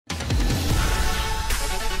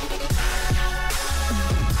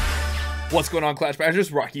What's going on, Clash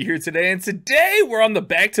Bashers? Rocky here today, and today we're on the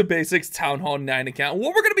Back to Basics Town Hall 9 account.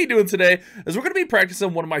 What we're going to be doing today is we're going to be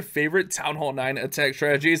practicing one of my favorite Town Hall 9 attack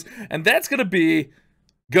strategies, and that's going to be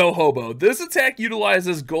GoHoBo. This attack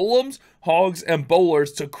utilizes golems, hogs, and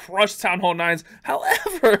bowlers to crush Town Hall 9s.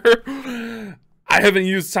 However, I haven't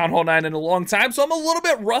used Town Hall 9 in a long time, so I'm a little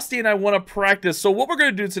bit rusty and I want to practice. So what we're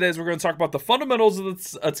going to do today is we're going to talk about the fundamentals of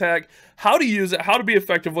this attack, how to use it, how to be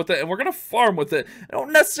effective with it, and we're going to farm with it. I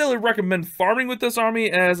don't necessarily recommend farming with this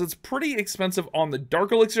army as it's pretty expensive on the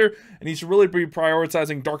Dark Elixir, and you should really be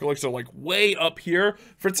prioritizing Dark Elixir like way up here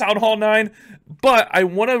for Town Hall 9. But I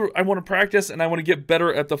want to practice and I want to get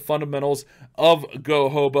better at the fundamentals of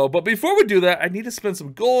GoHoBo. But before we do that, I need to spend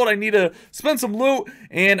some gold, I need to spend some loot,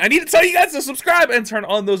 and I need to tell you guys to subscribe and turn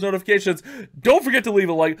on those notifications. Don't forget to leave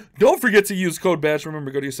a like. Don't forget to use code BASH. Remember,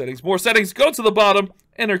 go to your settings. More settings. Go to the bottom.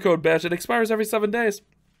 Enter code BASH. It expires every 7 days.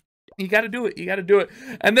 You got to do it. You got to do it.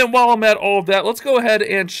 And then while I'm at all of that, let's go ahead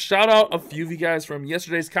and shout out a few of you guys from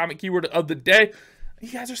yesterday's comment keyword of the day. You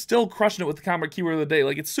guys are still crushing it with the comment keyword of the day.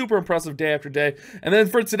 Like, it's super impressive day after day. And then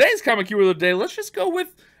for today's comment keyword of the day, let's just go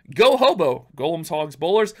with GoHoBo. Golems, hogs,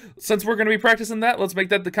 bowlers. Since we're going to be practicing that, let's make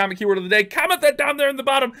that the comment keyword of the day. Comment that down there in the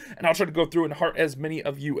bottom, and I'll try to go through and heart as many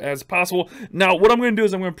of you as possible. Now, what I'm going to do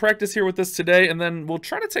is I'm going to practice here with this today, and then we'll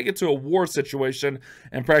try to take it to a war situation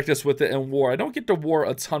and practice with it in war. I don't get to war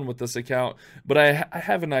a ton with this account, but I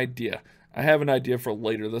have an idea. I have an idea for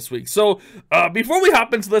later this week. So before we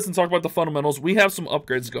hop into this and talk about the fundamentals, we have some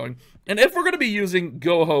upgrades going. And if we're going to be using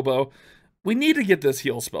GoHoBo, we need to get this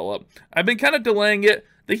heal spell up. I've been kind of delaying it.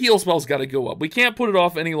 The heal spell's got to go up. We can't put it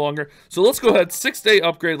off any longer. So let's go ahead, 6-day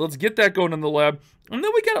upgrade. Let's get that going in the lab. And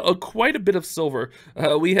then we got quite a bit of silver.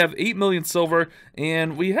 We have 8 million silver,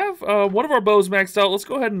 and we have one of our bows maxed out. Let's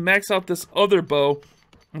go ahead and max out this other bow.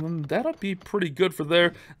 And that'll be pretty good for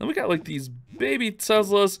there. Then we got like these baby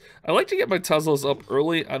Teslas. I like to get my Teslas up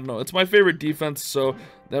early. I don't know. It's my favorite defense, so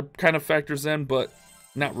that kind of factors in, but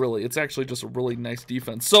not really. It's actually just a really nice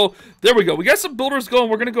defense. So there we go. We got some builders going.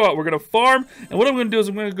 We're going to go out. We're going to farm. And what I'm going to do is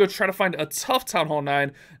I'm going to go try to find a tough Town Hall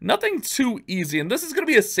 9. Nothing too easy. And this is going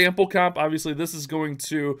to be a sample comp. Obviously, this is going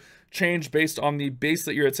to change based on the base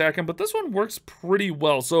that you're attacking. But this one works pretty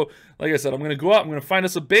well. So like I said, I'm going to go out. I'm going to find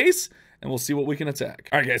us a base, and we'll see what we can attack.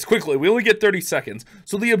 All right, guys, quickly. We only get 30 seconds.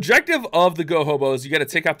 So the objective of the GoHoBo is you got to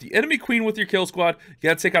take out the enemy queen with your kill squad. You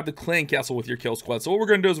got to take out the clan castle with your kill squad. So what we're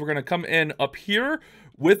going to do is we're going to come in up here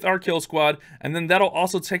with our kill squad, and then that'll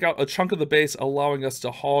also take out a chunk of the base, allowing us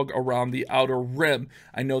to hog around the outer rim.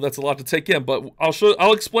 I know that's a lot to take in, but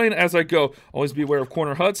I'll explain as I go. Always be aware of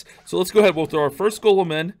corner huts. So let's go ahead. We'll throw our first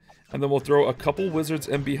golem in, and then we'll throw a couple wizards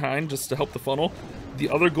in behind just to help the funnel. The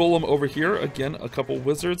other golem over here, again, a couple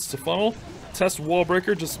wizards to funnel. Test wall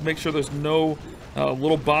breaker, just make sure there's no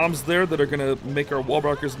little bombs there that are going to make our wall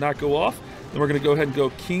breakers not go off. Then we're going to go ahead and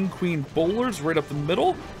go king, queen, bowlers right up the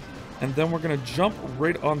middle. And then we're going to jump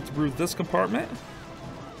right on through this compartment.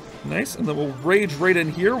 Nice. And then we'll rage right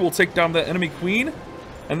in here. We'll take down the enemy queen.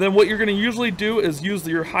 And then what you're going to usually do is use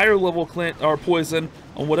your higher level clan or poison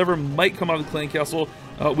on whatever might come out of the clan castle.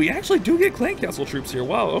 We actually do get clan castle troops here.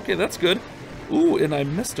 Wow, okay, that's good. Ooh, and I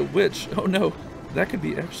missed a witch. Oh no, that could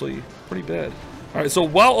be actually pretty bad. All right, so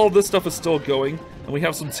while all this stuff is still going, and we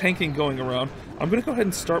have some tanking going around, I'm going to go ahead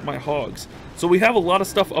and start my hogs. So we have a lot of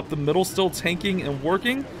stuff up the middle still tanking and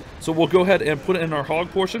working. So we'll go ahead and put it in our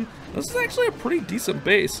hog portion. This is actually a pretty decent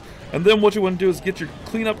base. And then what you want to do is get your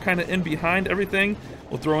cleanup kind of in behind everything.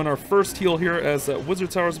 We'll throw in our first heal here as that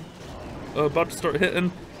wizard tower's about to start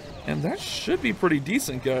hitting. And that should be pretty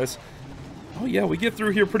decent, guys. Oh yeah, we get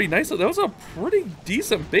through here pretty nicely. That was a pretty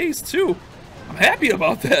decent base too. I'm happy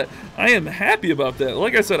about that. I am happy about that.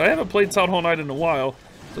 Like I said, I haven't played Town Hall 9 in a while.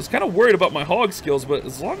 So I was kind of worried about my hog skills, but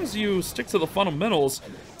as long as you stick to the fundamentals,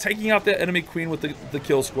 taking out that enemy queen with the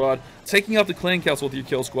kill squad, taking out the clan castle with your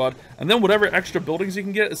kill squad, and then whatever extra buildings you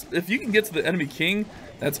can get, if you can get to the enemy king,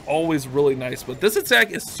 that's always really nice. But this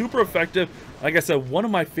attack is super effective. Like I said, one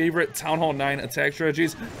of my favorite Town Hall 9 attack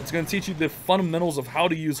strategies. It's going to teach you the fundamentals of how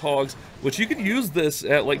to use hogs, which you could use this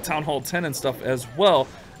at like Town Hall 10 and stuff as well.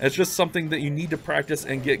 It's just something that you need to practice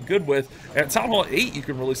and get good with. At Town Hall 8, you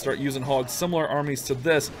can really start using hogs, similar armies to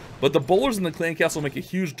this, but the bowlers in the clan castle make a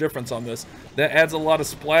huge difference on this. That adds a lot of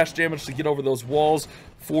splash damage to get over those walls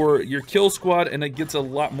for your kill squad, and it gets a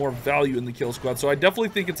lot more value in the kill squad. So I definitely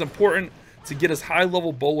think it's important to get as high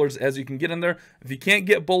level bowlers as you can get in there. If you can't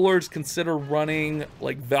get bowlers, consider running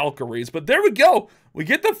like Valkyries. But there we go. We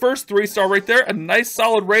get the first 3-star right there. A nice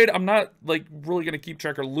solid raid. I'm not like really going to keep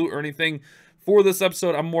track of loot or anything for this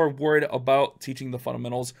episode, I'm more worried about teaching the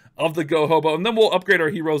fundamentals of the GoHoBo, and then we'll upgrade our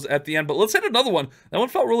heroes at the end. But let's hit another one. That one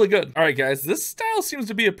felt really good. All right, guys, this style seems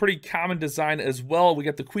to be a pretty common design as well. We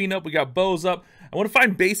got the queen up, we got bows up. I want to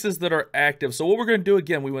find bases that are active. So what we're going to do,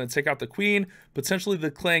 again, we want to take out the queen, potentially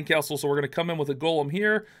the clan castle. So we're going to come in with a golem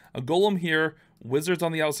here, wizards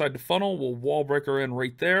on the outside to funnel. We'll wall breaker in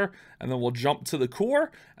right there, and then we'll jump to the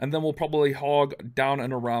core, and then we'll probably hog down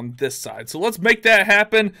and around this side. So let's make that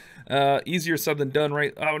happen. Easier said than done,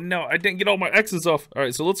 right? Oh no, I didn't get all my X's off. All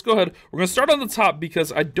right, so let's go ahead. We're going to start on the top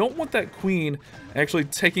because I don't want that queen actually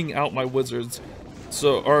taking out my wizards.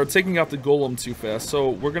 Or taking out the golem too fast.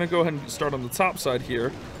 So we're going to go ahead and start on the top side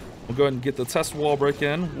here. We'll go ahead and get the test wall break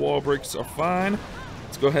in. Wall breaks are fine.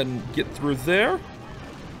 Let's go ahead and get through there.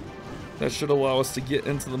 That should allow us to get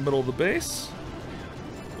into the middle of the base.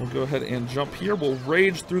 We'll go ahead and jump here. We'll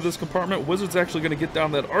rage through this compartment. Wizard's actually going to get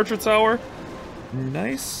down that archer tower.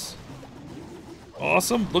 Nice.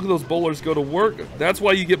 Awesome. Look at those bowlers go to work. That's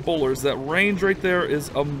why you get bowlers. That range right there is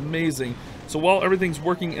amazing. So while everything's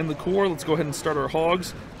working in the core, let's go ahead and start our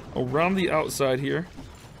hogs around the outside here.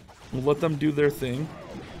 We'll let them do their thing.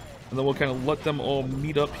 And then we'll kind of let them all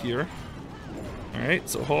meet up here. Alright,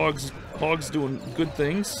 so hogs doing good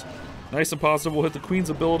things. Nice and positive. We'll hit the queen's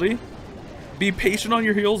ability. Be patient on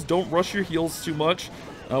your heals. Don't rush your heals too much.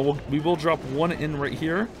 We will drop one in right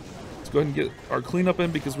here. Let's go ahead and get our cleanup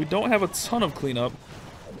in because we don't have a ton of cleanup.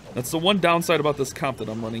 That's the one downside about this comp that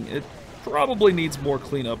I'm running. It probably needs more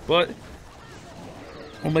cleanup, but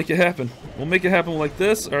we'll make it happen. We'll make it happen like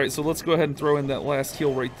this. Alright, so let's go ahead and throw in that last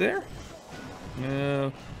heal right there.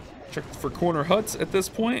 Check for corner huts at this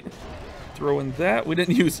point. Throw in that. We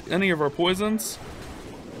didn't use any of our poisons.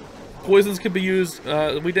 Poisons could be used,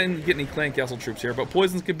 we didn't get any clan castle troops here, but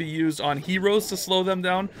poisons could be used on heroes to slow them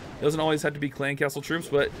down. It doesn't always have to be clan castle troops,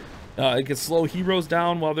 but it can slow heroes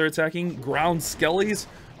down while they're attacking. Ground skellies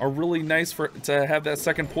are really nice to have that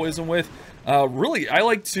second poison with. Really, I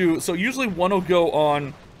like to, so usually one will go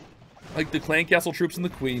on like the clan castle troops and the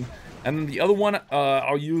queen, and then the other one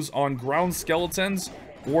I'll use on ground skeletons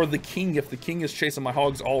or the king if the king is chasing my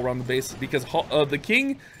hogs all around the base, because the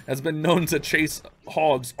king has been known to chase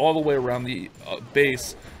hogs all the way around the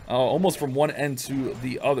base, almost from one end to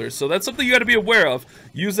the other. So that's something you got to be aware of.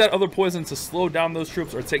 Use that other poison to slow down those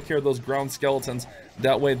troops or take care of those ground skeletons.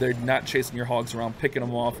 That way they're not chasing your hogs around, picking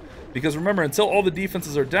them off. Because remember, until all the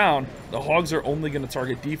defenses are down, the hogs are only going to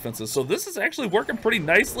target defenses. So this is actually working pretty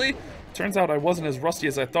nicely. Turns out I wasn't as rusty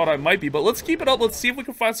as I thought I might be. But let's keep it up. Let's see if we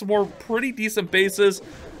can find some more pretty decent bases.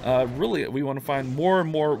 Really, we want to find more and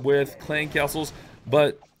more with clan castles.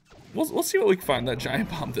 But we'll see what we can find. That giant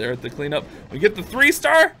bomb there at the cleanup. We get the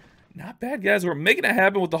 3-star. Not bad, guys. We're making it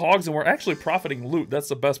happen with the hogs, and we're actually profiting loot. That's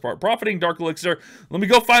the best part. Profiting dark elixir. Let me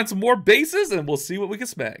go find some more bases, and we'll see what we can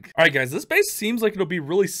smack. All right, guys. This base seems like it'll be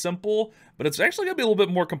really simple, but it's actually going to be a little bit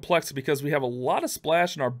more complex because we have a lot of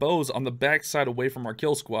splash in our bows on the back side away from our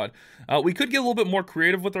kill squad. We could get a little bit more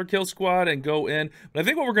creative with our kill squad and go in, but I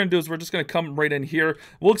think what we're going to do is we're just going to come right in here.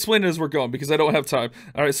 We'll explain it as we're going because I don't have time.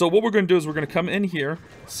 All right, so what we're going to do is we're going to come in here,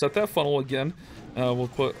 set that funnel again. We'll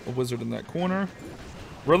put a wizard in that corner.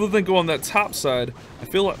 Rather than go on that top side, I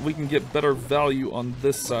feel like we can get better value on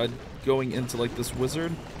this side going into like this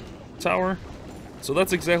wizard tower. So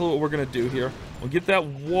that's exactly what we're going to do here. We'll get that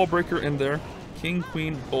wall breaker in there. King,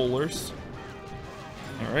 queen, bowlers.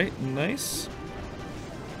 Alright, nice.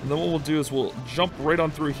 And then what we'll do is we'll jump right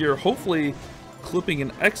on through here, hopefully clipping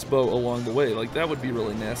an X-bow along the way. Like, that would be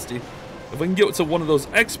really nasty. If we can get to one of those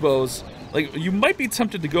X-bows, like, you might be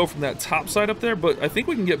tempted to go from that top side up there, but I think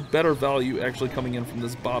we can get better value actually coming in from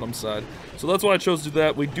this bottom side. So that's why I chose to do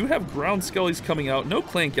that. We do have ground skellies coming out, no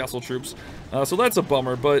clan castle troops, so that's a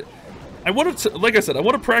bummer, but I want to, like I said, I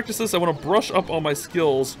want to practice this. I want to brush up all my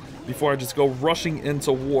skills before I just go rushing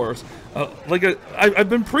into wars. I've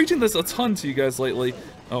been preaching this a ton to you guys lately.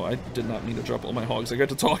 Oh, I did not mean to drop all my hogs. I got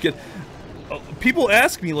to talking. People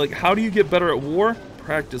ask me, like, how do you get better at war?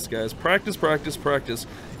 Practice, guys. Practice, practice, practice.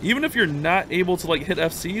 Even if you're not able to, like, hit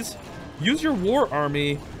FCs, use your war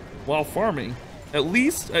army while farming. At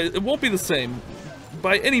least, it won't be the same.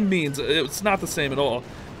 By any means, it's not the same at all.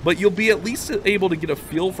 But you'll be at least able to get a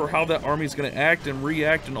feel for how that army's going to act and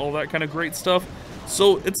react and all that kind of great stuff.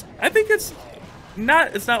 So I think it's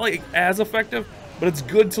not like as effective, but it's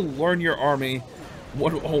good to learn your army.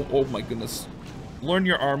 Oh my goodness. Learn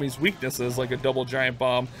your army's weaknesses, like a double giant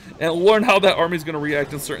bomb, and learn how that army's going to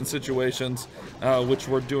react in certain situations, which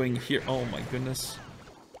we're doing here. Oh my goodness.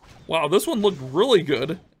 Wow, this one looked really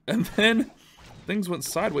good, and then things went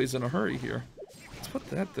sideways in a hurry here. Let's put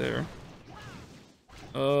that there.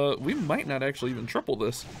 We might not actually even triple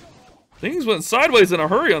this. Things went sideways in a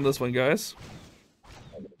hurry on this one, guys.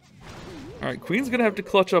 Alright, Queen's gonna have to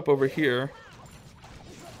clutch up over here.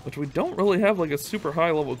 Which we don't really have like a super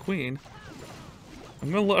high level Queen.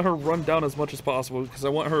 I'm gonna let her run down as much as possible because I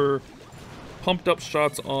want her pumped up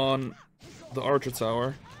shots on the Archer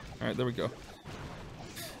Tower. Alright, there we go.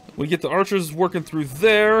 We get the archers working through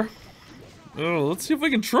there. Oh, let's see if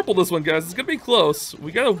we can triple this one, guys. It's gonna be close.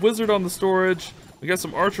 We got a wizard on the storage. We got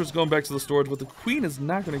some archers going back to the storage, but the Queen is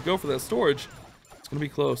not gonna go for that storage. It's gonna be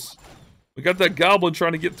close. We got that goblin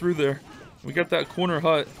trying to get through there. We got that corner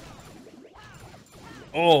hut.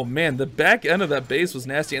 Oh man, the back end of that base was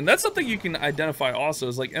nasty, and that's something you can identify also,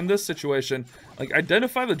 is like in this situation, like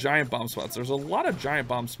identify the giant bomb spots. There's a lot of giant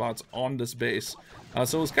bomb spots on this base.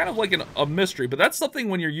 So it's kind of like a mystery, but that's something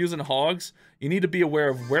when you're using hogs, you need to be aware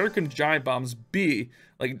of where can giant bombs be,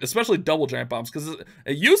 like especially double giant bombs, because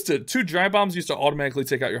it used to, 2 giant bombs used to automatically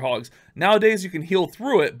take out your hogs. Nowadays you can heal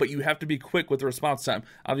through it, but you have to be quick with the response time.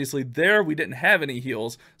 Obviously there we didn't have any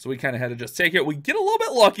heals, so we kind of had to just take it. We get a little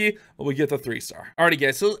bit lucky, but we get the 3-star. Alrighty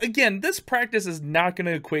guys, so again, this practice is not going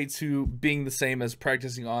to equate to being the same as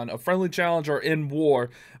practicing on a friendly challenge or in war,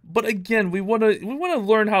 but again, we want to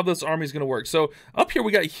learn how this army is going to work. So up here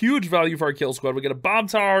we got huge value for our kill squad. We got a bomb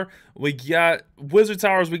tower, we got wizard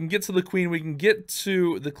towers, we can get to the Queen, we can get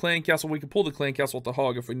to the clan castle, we can pull the clan castle with the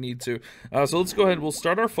hog if we need to. So let's go ahead, we'll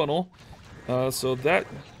start our funnel. So that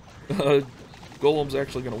golem's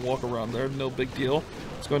actually going to walk around there, no big deal.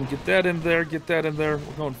 Let's go ahead and get that in there, get that in there.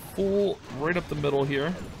 We're going full right up the middle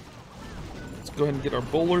here. Let's go ahead and get our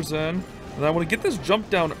bowlers in. And I want to get this jump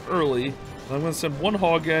down early. And I'm going to send 1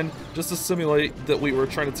 hog in just to simulate that we were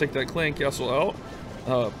trying to take that clan castle out.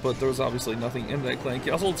 But there was obviously nothing in that clan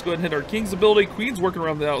castle. Let's go ahead and hit our king's ability. Queen's working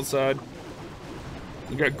around the outside.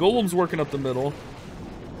 We got golems working up the middle.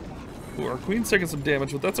 Ooh, our Queen's taking some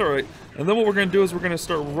damage, but that's alright. And then what we're going to do is we're going to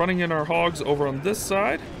start running in our hogs over on this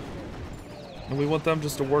side. And we want them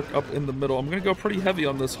just to work up in the middle. I'm going to go pretty heavy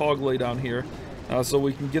on this hog lay down here. So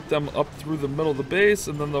we can get them up through the middle of the base,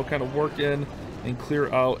 and then they'll kind of work in and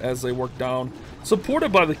clear out as they work down.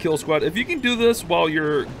 Supported by the kill squad. If you can do this while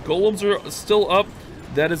your golems are still up,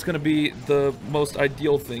 that is going to be the most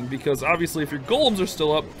ideal thing. Because obviously if your golems are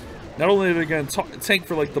still up, not only are they going to tank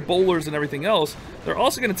for like the bowlers and everything else, they're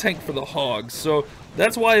also going to tank for the hogs. So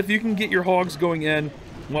that's why if you can get your hogs going in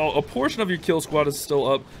while a portion of your kill squad is still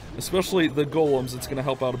up, especially the golems, it's going to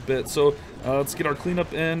help out a bit. So let's get our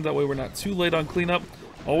cleanup in. That way we're not too late on cleanup.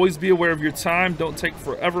 Always be aware of your time. Don't take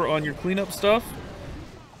forever on your cleanup stuff.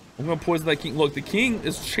 I'm going to poison that king. Look, the king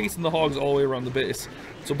is chasing the hogs all the way around the base.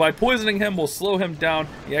 So by poisoning him, we'll slow him down.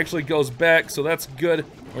 He actually goes back, so that's good.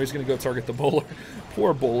 Or he's going to go target the bowler.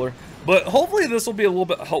 Poor bowler. But hopefully this will be a little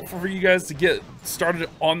bit helpful for you guys to get started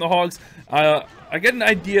on the hogs. I get an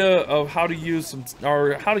idea of how to use some,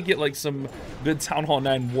 or how to get like some good Town Hall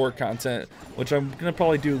 9 war content, which I'm going to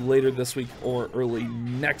probably do later this week or early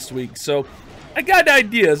next week. So I got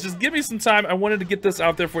ideas. Just give me some time. I wanted to get this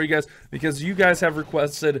out there for you guys because you guys have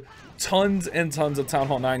requested tons and tons of Town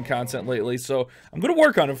Hall 9 content lately. So I'm going to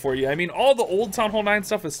work on it for you. I mean, all the old Town Hall 9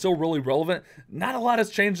 stuff is still really relevant. Not a lot has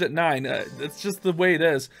changed at 9. It's just the way it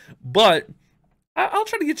is. But I'll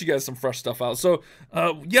try to get you guys some fresh stuff out. So,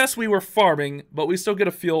 yes, we were farming, but we still get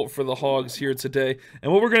a feel for the hogs here today.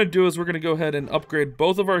 And what we're going to do is we're going to go ahead and upgrade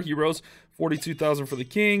both of our heroes. 42,000 for the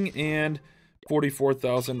king and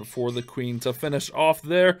 44,000 for the queen to finish off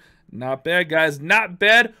there. Not bad, guys. Not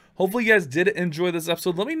bad. Hopefully you guys did enjoy this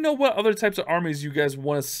episode. Let me know what other types of armies you guys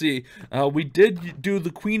want to see. We did do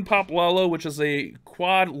the Queen Pop Lalo, which is a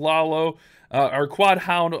quad Lalo, our quad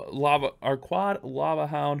lava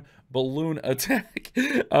hound balloon attack,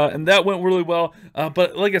 and that went really well.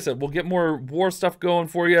 But like I said, we'll get more war stuff going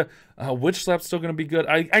for you. Witch Slap's still going to be good.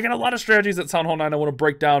 I got a lot of strategies at Town Hall 9 I want to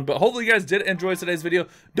break down, but hopefully you guys did enjoy today's video.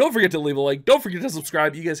 Don't forget to leave a like. Don't forget to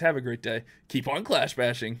subscribe. You guys have a great day. Keep on clash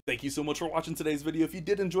bashing. Thank you so much for watching today's video. If you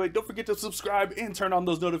did enjoy it, don't forget to subscribe and turn on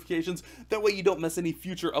those notifications. That way you don't miss any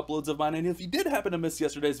future uploads of mine. And if you did happen to miss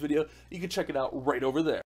yesterday's video, you can check it out right over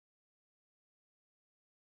there.